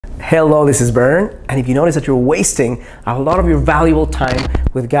Hello, this is Bern, and if you notice that you're wasting a lot of your valuable time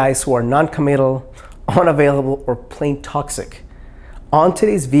with guys who are non-committal, unavailable, or plain toxic, on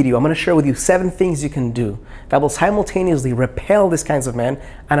today's video, I'm going to share with you 7 things you can do that will simultaneously repel these kinds of men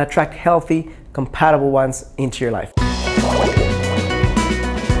and attract healthy, compatible ones into your life.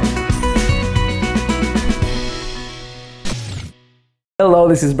 Hello,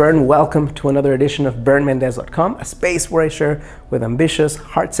 this is Bern. Welcome to another edition of BernMendez.com, a space where I share with ambitious,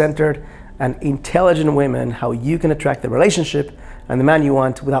 heart-centered, and intelligent women how you can attract the relationship and the man you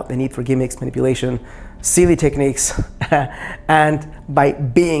want without the need for gimmicks, manipulation, silly techniques, and by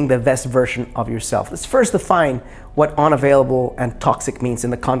being the best version of yourself. Let's first define what unavailable and toxic means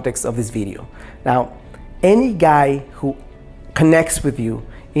in the context of this video. Now, any guy who connects with you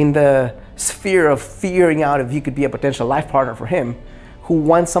in the sphere of figuring out if you could be a potential life partner for him, who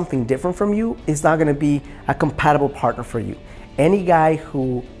wants something different from you, is not going to be a compatible partner for you. Any guy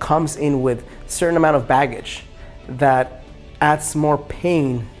who comes in with a certain amount of baggage that adds more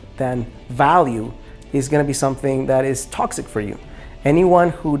pain than value is going to be something that is toxic for you. Anyone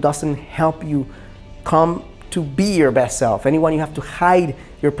who doesn't help you come to be your best self, anyone you have to hide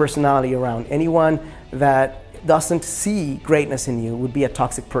your personality around, anyone that doesn't see greatness in you would be a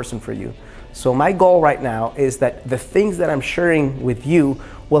toxic person for you. So my goal right now is that the things that I'm sharing with you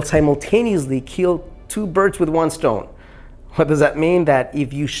will simultaneously kill 2 birds with 1 stone. What does that mean? That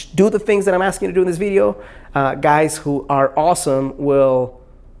if you do the things that I'm asking you to do in this video, guys who are awesome will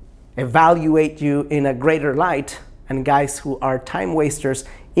evaluate you in a greater light, and guys who are time wasters,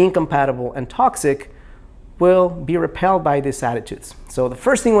 incompatible, and toxic will be repelled by these attitudes. So the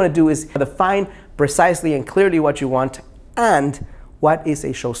first thing you want to do is define precisely and clearly what you want and what is a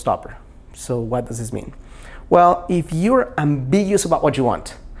showstopper. So what does this mean? Well, if you're ambiguous about what you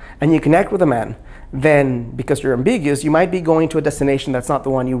want and you connect with a man, then because you're ambiguous, you might be going to a destination that's not the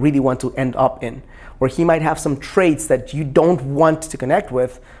one you really want to end up in. Or he might have some traits that you don't want to connect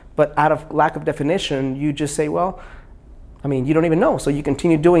with, but out of lack of definition, you just say, well, I mean, you don't even know. So you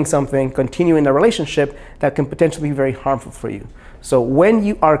continue doing something, continue in a relationship that can potentially be very harmful for you. So when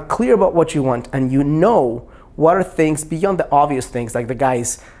you are clear about what you want and you know what are things beyond the obvious things, like the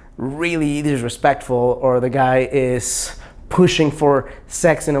guy's really disrespectful or the guy is pushing for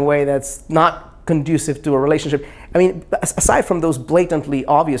sex in a way that's not conducive to a relationship. I mean, aside from those blatantly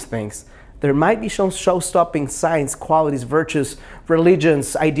obvious things, there might be some show-stopping signs, qualities, virtues,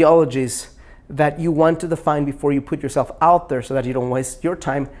 religions, ideologies that you want to define before you put yourself out there so that you don't waste your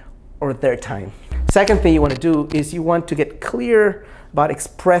time or their time. Second thing you want to do is you want to get clear about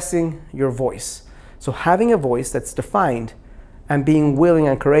expressing your voice. So having a voice that's defined and being willing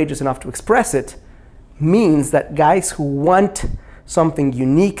and courageous enough to express it means that guys who want something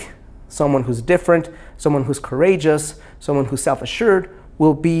unique, someone who's different, someone who's courageous, someone who's self-assured,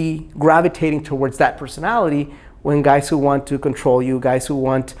 will be gravitating towards that personality, when guys who want to control you, guys who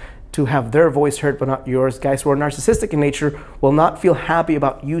want to have their voice heard but not yours, guys who are narcissistic in nature will not feel happy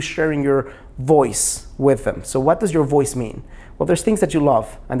about you sharing your voice with them. So what does your voice mean? Well, there's things that you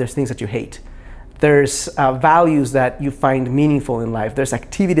love and there's things that you hate. There's values that you find meaningful in life. There's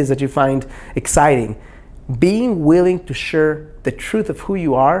activities that you find exciting. Being willing to share the truth of who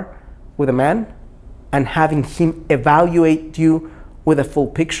you are with a man and having him evaluate you with a full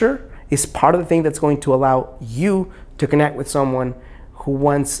picture is part of the thing that's going to allow you to connect with someone who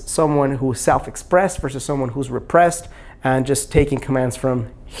wants someone who's self-expressed versus someone who's repressed and just taking commands from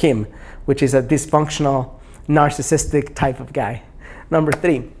him, which is a dysfunctional, narcissistic type of guy. Number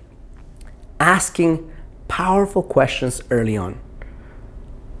 3. Asking powerful questions early on.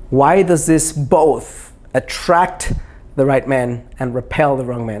 Why does this both attract the right man and repel the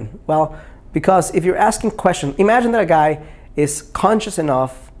wrong man? Well, because if you're asking questions, imagine that a guy is conscious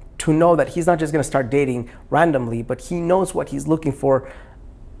enough to know that he's not just going to start dating randomly, but he knows what he's looking for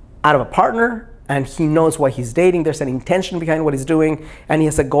out of a partner, and he knows why he's dating. There's an intention behind what he's doing, and he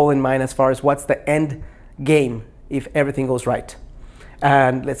has a goal in mind as far as what's the end game if everything goes right.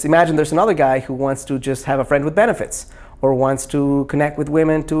 And let's imagine there's another guy who wants to just have a friend with benefits or wants to connect with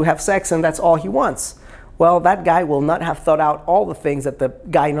women to have sex and that's all he wants. Well, that guy will not have thought out all the things that the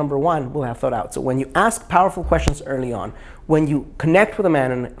guy number 1 will have thought out. So when you ask powerful questions early on, when you connect with a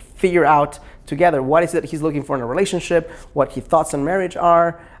man and figure out together what is it he's looking for in a relationship, what his thoughts on marriage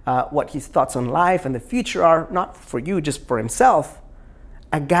are, what his thoughts on life and the future are, not for you, just for himself,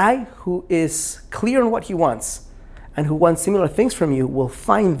 a guy who is clear on what he wants and who wants similar things from you will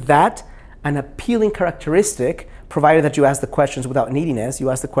find that an appealing characteristic, provided that you ask the questions without neediness. You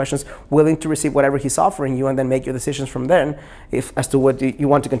ask the questions willing to receive whatever he's offering you and then make your decisions from then as to what you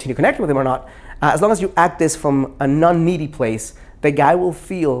want to continue connecting with him or not. As long as you act this from a non-needy place, the guy will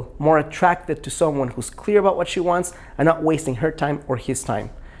feel more attracted to someone who's clear about what she wants and not wasting her time or his time.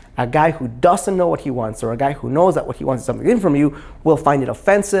 A guy who doesn't know what he wants, or a guy who knows that what he wants is something different from you, will find it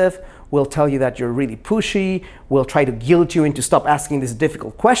offensive, will tell you that you're really pushy, will try to guilt you into stop asking these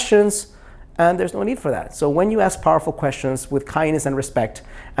difficult questions, and there's no need for that. So when you ask powerful questions with kindness and respect,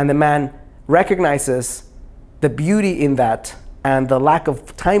 and the man recognizes the beauty in that and the lack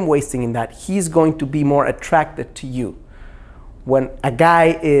of time wasting in that, he's going to be more attracted to you. When a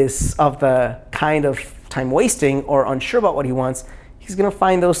guy is of the kind of time wasting or unsure about what he wants, he's going to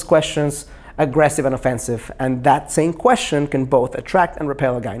find those questions aggressive and offensive, and that same question can both attract and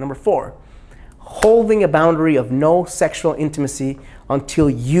repel a guy. Number 4, holding a boundary of no sexual intimacy until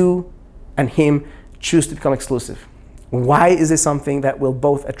you and him choose to become exclusive. Why is this something that will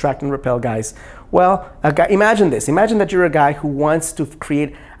both attract and repel guys? Well, imagine this. Imagine that you're a guy who wants to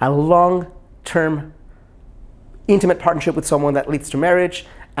create a long-term intimate partnership with someone that leads to marriage,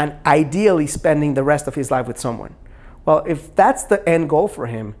 and ideally spending the rest of his life with someone. Well, if that's the end goal for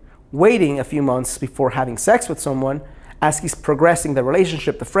him, waiting a few months before having sex with someone as he's progressing the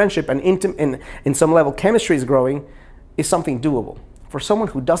relationship, the friendship, and in some level chemistry is growing, is something doable. For someone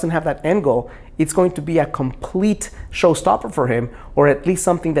who doesn't have that end goal, it's going to be a complete showstopper for him, or at least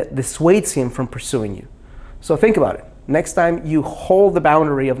something that dissuades him from pursuing you. So think about it. Next time you hold the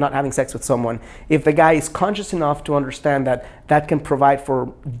boundary of not having sex with someone, if the guy is conscious enough to understand that that can provide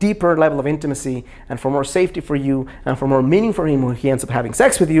for deeper level of intimacy and for more safety for you and for more meaning for him when he ends up having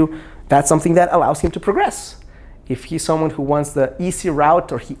sex with you, that's something that allows him to progress. If he's someone who wants the easy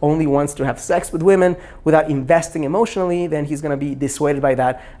route, or he only wants to have sex with women without investing emotionally, then he's going to be dissuaded by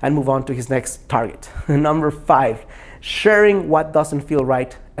that and move on to his next target. Number 5, sharing what doesn't feel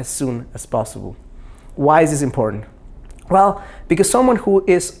right as soon as possible. Why is this important? Well, because someone who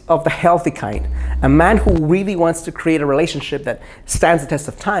is of the healthy kind, a man who really wants to create a relationship that stands the test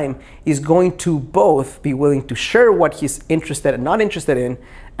of time, is going to both be willing to share what he's interested and not interested in,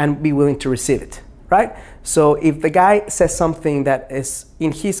 and be willing to receive it, right? So if the guy says something that is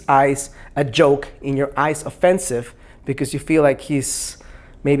in his eyes a joke, in your eyes offensive, because you feel like he's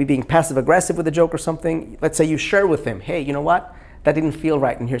maybe being passive aggressive with a joke or something, let's say you share with him, hey, you know what? That didn't feel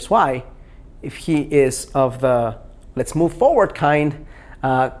right, and here's why. If he is of the let's move forward kind,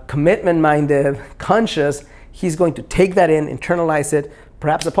 commitment-minded, conscious, he's going to take that in, internalize it,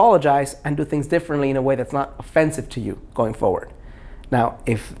 perhaps apologize, and do things differently in a way that's not offensive to you going forward. Now,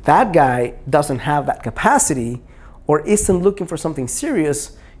 if that guy doesn't have that capacity or isn't looking for something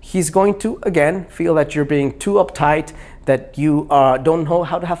serious, he's going to, again, feel that you're being too uptight, that you don't know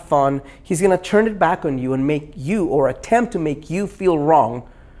how to have fun. He's going to turn it back on you and make you, or attempt to make you, feel wrong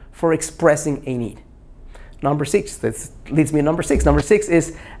for expressing a need. Number 6, this leads me to number 6. Number 6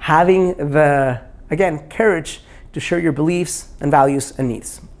 is having the, again, courage to share your beliefs and values and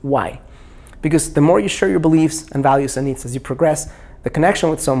needs. Why? Because the more you share your beliefs and values and needs as you progress the connection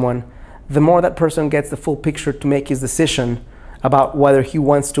with someone, the more that person gets the full picture to make his decision about whether he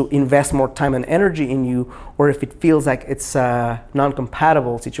wants to invest more time and energy in you, or if it feels like it's a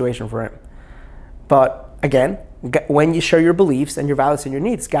non-compatible situation for him. But again, when you share your beliefs and your values and your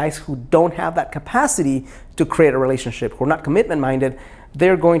needs, guys who don't have that capacity to create a relationship, who are not commitment-minded,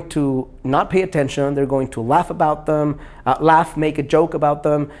 they're going to not pay attention, they're going to laugh about them, make a joke about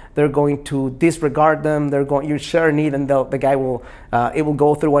them, they're going to disregard them, you share a need and the guy will, it will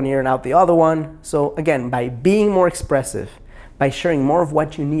go through one ear and out the other one. So again, by being more expressive, by sharing more of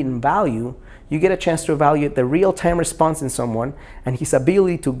what you need and value, you get a chance to evaluate the real-time response in someone and his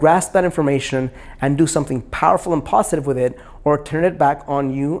ability to grasp that information and do something powerful and positive with it, or turn it back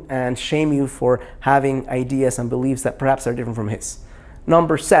on you and shame you for having ideas and beliefs that perhaps are different from his.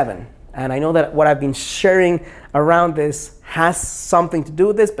 Number 7, and I know that what I've been sharing around this has something to do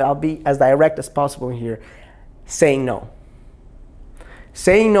with this, but I'll be as direct as possible here. Saying no.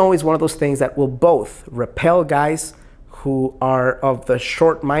 Saying no is one of those things that will both repel guys who are of the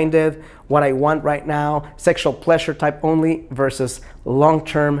short-minded, what I want right now, sexual pleasure type only, versus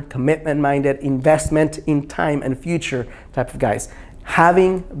long-term, commitment-minded, investment in time and future type of guys.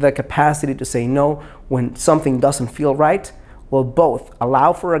 Having the capacity to say no when something doesn't feel right will both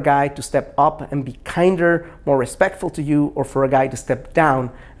allow for a guy to step up and be kinder, more respectful to you, or for a guy to step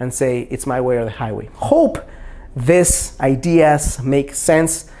down and say, it's my way or the highway. Hope these ideas make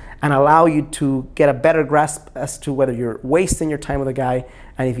sense and allow you to get a better grasp as to whether you're wasting your time with a guy,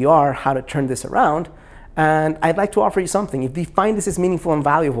 and if you are, how to turn this around. And I'd like to offer you something. If you find this is meaningful and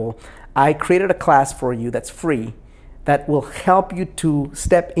valuable, I created a class for you that's free that will help you to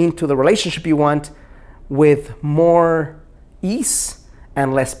step into the relationship you want with more ease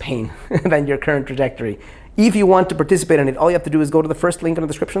and less pain than your current trajectory. If you want to participate in it, all you have to do is go to the first link in the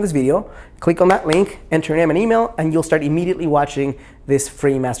description of this video, click on that link, enter your name and email, and you'll start immediately watching this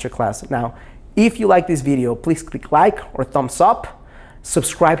free masterclass. Now, if you like this video, please click like or thumbs up,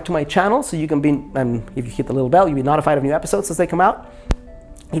 subscribe to my channel so you can be, and if you hit the little bell, you'll be notified of new episodes as they come out.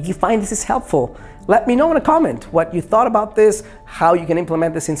 If you find this is helpful, let me know in a comment what you thought about this, how you can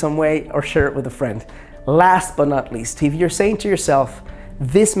implement this in some way, or share it with a friend. Last but not least, if you're saying to yourself,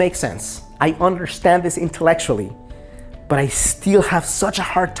 this makes sense, I understand this intellectually, but I still have such a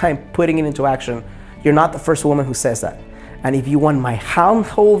hard time putting it into action, you're not the first woman who says that. And if you want my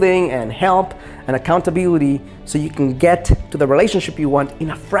hand-holding and help and accountability so you can get to the relationship you want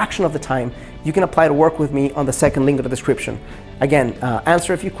in a fraction of the time, you can apply to work with me on the second link in the description. Again,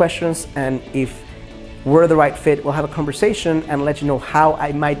 answer a few questions, and if we're the right fit, we'll have a conversation and let you know how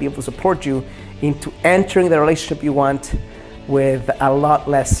I might be able to support you into entering the relationship you want with a lot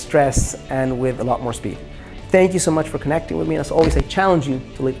less stress and with a lot more speed. Thank you so much for connecting with me. As always, I challenge you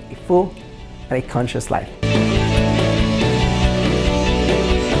to live a full and a conscious life.